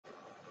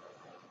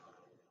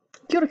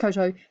Kia ora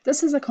koutou.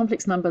 This is a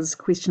complex numbers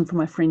question from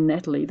my friend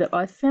Natalie that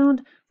I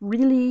found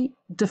really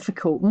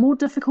difficult, more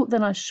difficult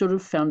than I should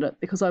have found it,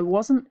 because I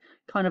wasn't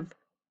kind of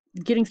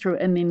getting through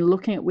it and then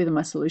looking at whether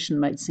my solution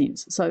made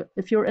sense. So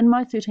if you're in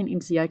my 13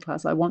 MCA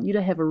class, I want you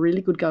to have a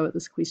really good go at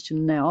this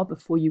question now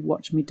before you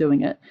watch me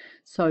doing it.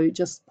 So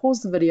just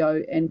pause the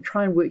video and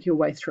try and work your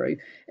way through.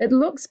 It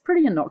looks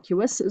pretty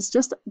innocuous. It's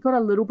just got a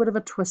little bit of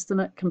a twist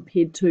in it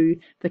compared to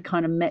the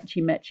kind of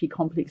matchy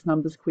complex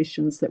numbers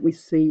questions that we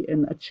see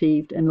in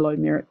achieved and low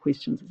merit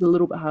questions. It's a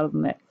little bit harder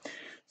than that.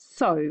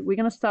 So we're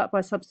going to start by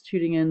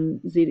substituting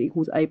in z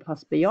equals a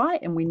plus bi,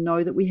 and we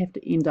know that we have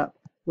to end up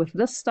with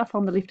this stuff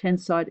on the left-hand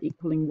side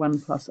equaling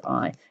 1 plus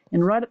I.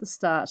 And right at the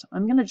start,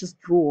 I'm going to just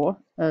draw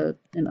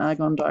an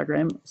argon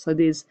diagram. So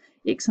there's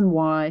x and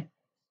y,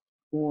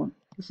 or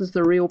this is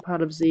the real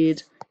part of z,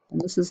 and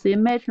this is the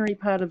imaginary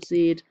part of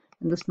z,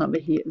 and this number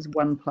here is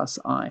 1 plus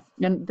I.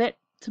 And that,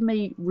 to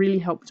me, really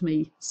helped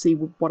me see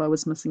what I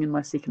was missing in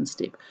my second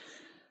step.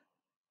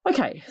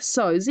 Okay,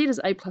 so z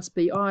is a plus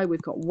bi.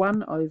 We've got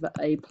 1 over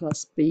a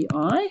plus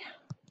bi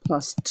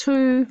plus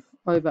 2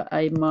 over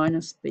a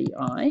minus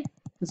bi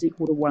is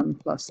equal to 1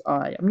 plus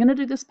I. I'm going to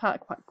do this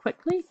part quite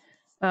quickly.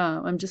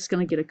 I'm just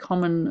going to get a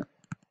common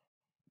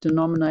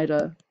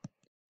denominator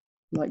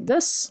like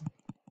this.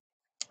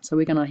 So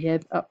we're going to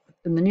have up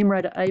in the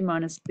numerator a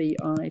minus bi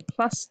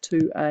plus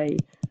 2a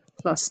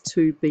plus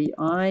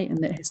 2bi, and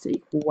that has to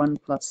equal 1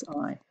 plus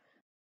I.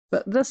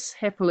 But this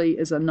happily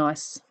is a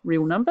nice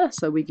real number,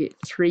 so we get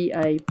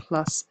 3a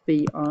plus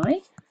bi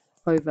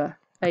over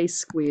a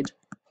squared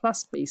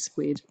plus b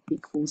squared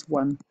equals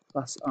 1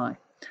 plus I.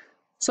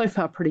 So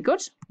far pretty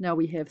good. Now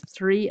we have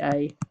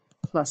 3a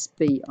plus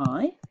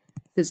bi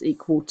is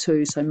equal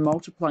to, so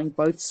multiplying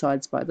both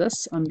sides by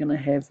this, I'm going to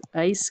have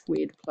a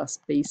squared plus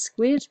b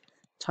squared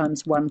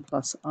times 1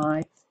 plus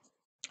I,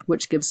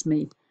 which gives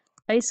me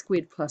a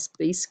squared plus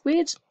b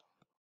squared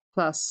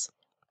plus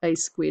a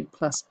squared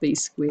plus b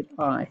squared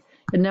I.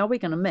 And now we're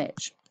going to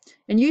match.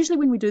 And usually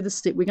when we do this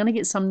step, we're going to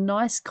get some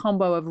nice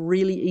combo of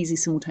really easy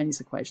simultaneous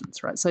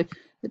equations, right? So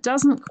it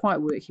doesn't quite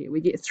work here.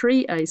 We get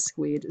 3a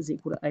squared is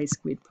equal to a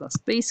squared plus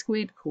b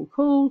squared,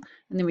 cool.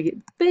 And then we get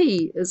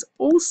b is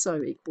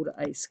also equal to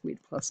a squared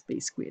plus b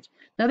squared.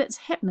 Now that's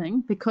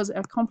happening because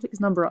our complex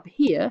number up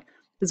here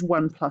is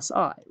 1 plus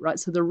I, right?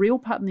 So the real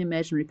part and the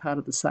imaginary part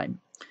are the same.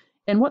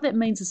 And what that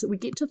means is that we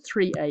get to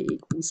 3a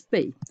equals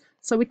b.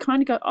 So we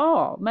kind of go,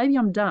 oh, maybe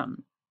I'm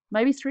done.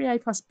 Maybe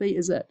 3a plus b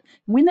is it.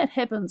 And when that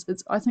happens,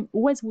 it's, I think,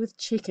 always worth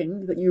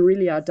checking that you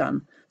really are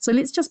done. So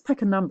let's just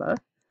pick a number.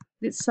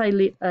 Let's say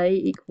let a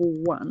equal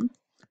 1,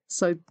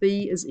 so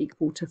b is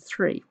equal to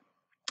 3.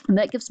 And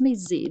that gives me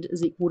z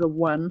is equal to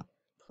 1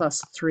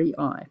 plus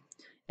 3i.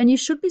 And you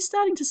should be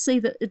starting to see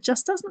that it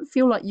just doesn't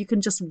feel like you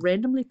can just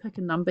randomly pick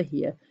a number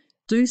here,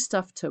 do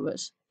stuff to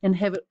it, and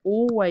have it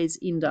always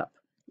end up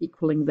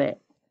equaling that.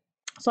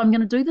 So I'm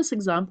going to do this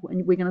example,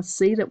 and we're going to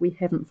see that we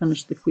haven't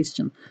finished the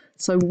question.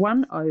 So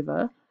 1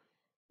 over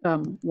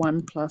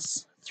 1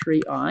 plus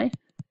 3i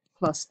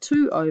plus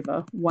 2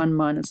 over 1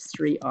 minus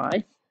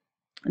 3i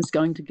is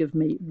going to give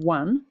me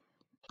 1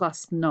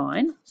 plus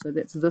 9. So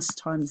that's this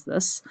times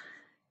this.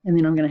 And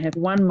then I'm going to have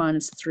 1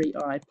 minus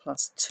 3i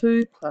plus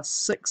 2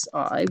 plus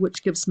 6i,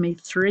 which gives me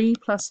 3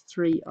 plus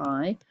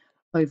 3i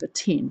over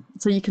 10.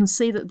 So you can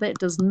see that that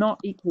does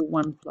not equal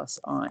 1 plus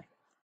I.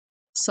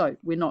 So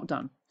we're not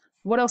done.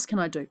 What else can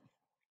I do?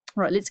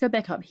 All right, let's go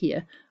back up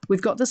here.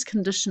 We've got this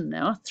condition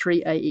now,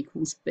 3a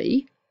equals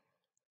b.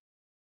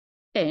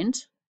 And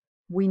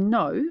we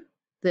know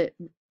that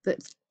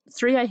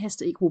 3a has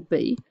to equal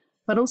b,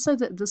 but also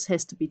that this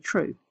has to be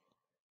true.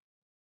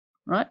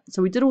 Right?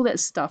 So we did all that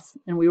stuff,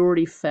 and we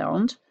already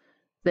found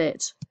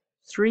that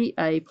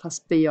 3a plus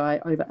bi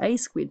over a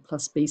squared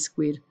plus b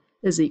squared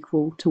is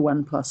equal to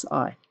 1 plus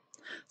I.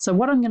 So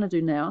what I'm going to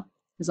do now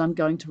is I'm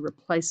going to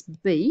replace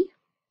b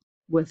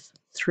with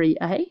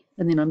 3a,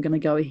 and then I'm going to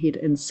go ahead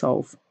and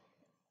solve.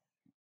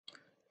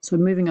 So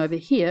moving over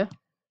here,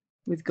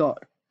 we've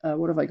got,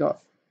 what have I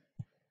got?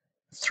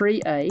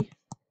 3a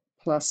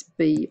plus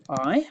bi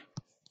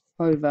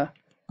over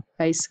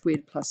a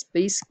squared plus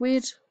b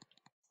squared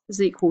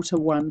is equal to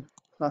 1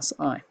 plus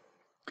I.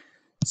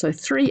 So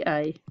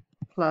 3a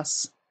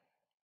plus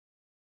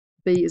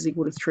b is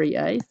equal to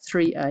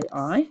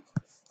 3ai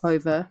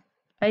over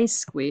a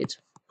squared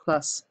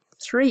plus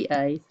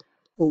 3a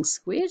all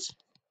squared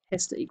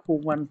has to equal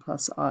 1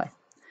 plus I.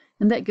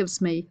 And that gives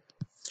me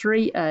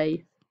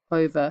 3a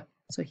over,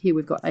 so here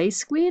we've got a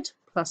squared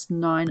plus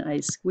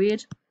 9a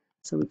squared,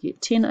 so we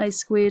get 10a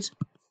squared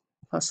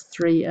plus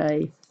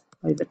 3a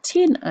over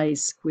 10a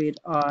squared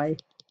I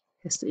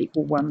has to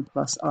equal 1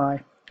 plus I.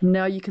 And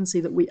now you can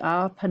see that we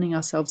are pinning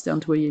ourselves down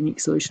to a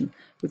unique solution.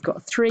 We've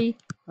got 3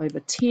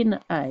 over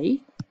 10a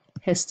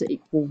has to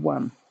equal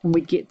 1, and we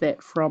get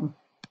that from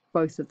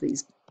both of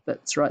these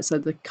bits, right? So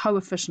the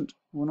coefficient,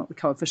 well, not the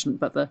coefficient,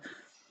 but the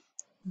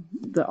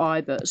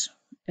I bit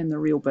and the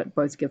real bit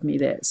both give me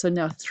that. So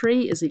now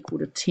 3 is equal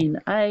to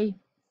 10a,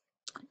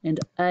 and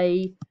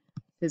a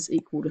is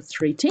equal to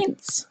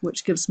 3/10,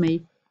 which gives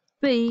me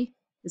b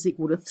is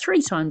equal to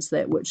 3 times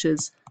that, which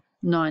is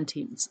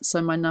 9/10.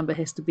 So my number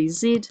has to be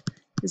z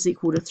is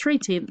equal to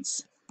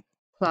 3/10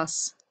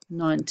 plus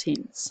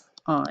 9/10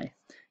 I.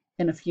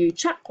 And if you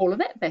chuck all of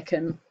that back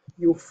in,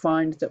 you'll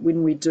find that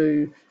when we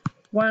do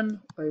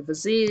 1 over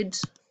z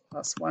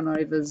plus 1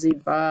 over z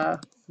bar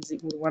is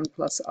equal to 1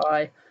 plus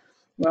I,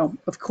 well,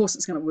 of course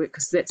it's going to work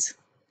because that's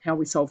how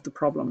we solve the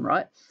problem,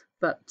 right?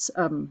 But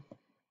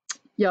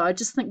yeah, I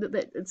just think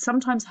that it's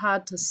sometimes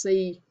hard to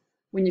see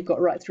when you've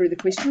got right through the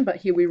question, but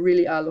here we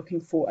really are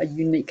looking for a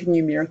unique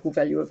numerical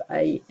value of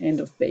A and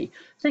of B.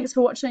 Thanks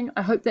for watching.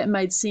 I hope that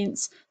made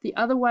sense. The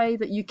other way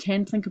that you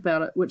can think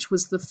about it, which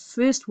was the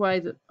first way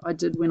that I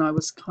did when I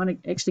was kind of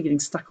actually getting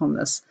stuck on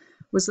this,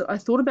 was that I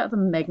thought about the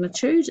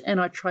magnitude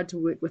and I tried to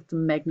work with the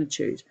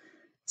magnitude.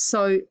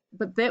 So,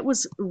 but that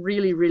was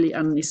really, really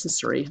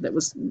unnecessary. That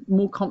was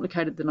more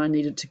complicated than I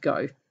needed to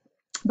go.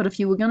 But if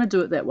you were going to do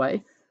it that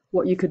way,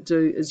 what you could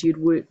do is you'd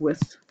work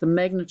with the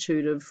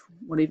magnitude of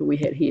whatever we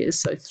had here,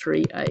 so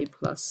 3a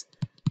plus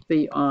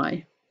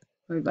bi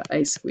over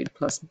a squared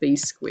plus b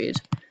squared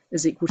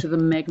is equal to the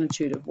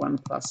magnitude of 1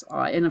 plus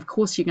I. And of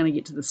course you're going to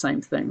get to the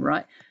same thing,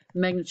 right? The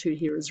magnitude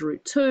here is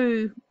root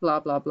 2, blah,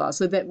 blah, blah.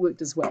 So that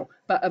worked as well,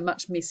 but a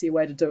much messier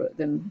way to do it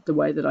than the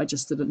way that I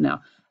just did it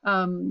now.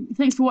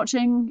 Thanks for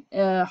watching.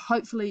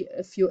 Hopefully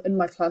if you're in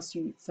my class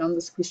you found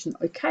this question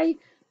okay.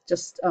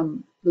 Just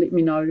let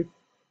me know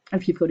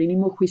if you've got any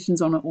more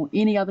questions on it or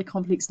any other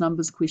complex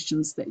numbers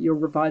questions that you're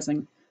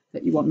revising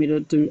that you want me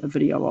to do a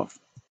video of.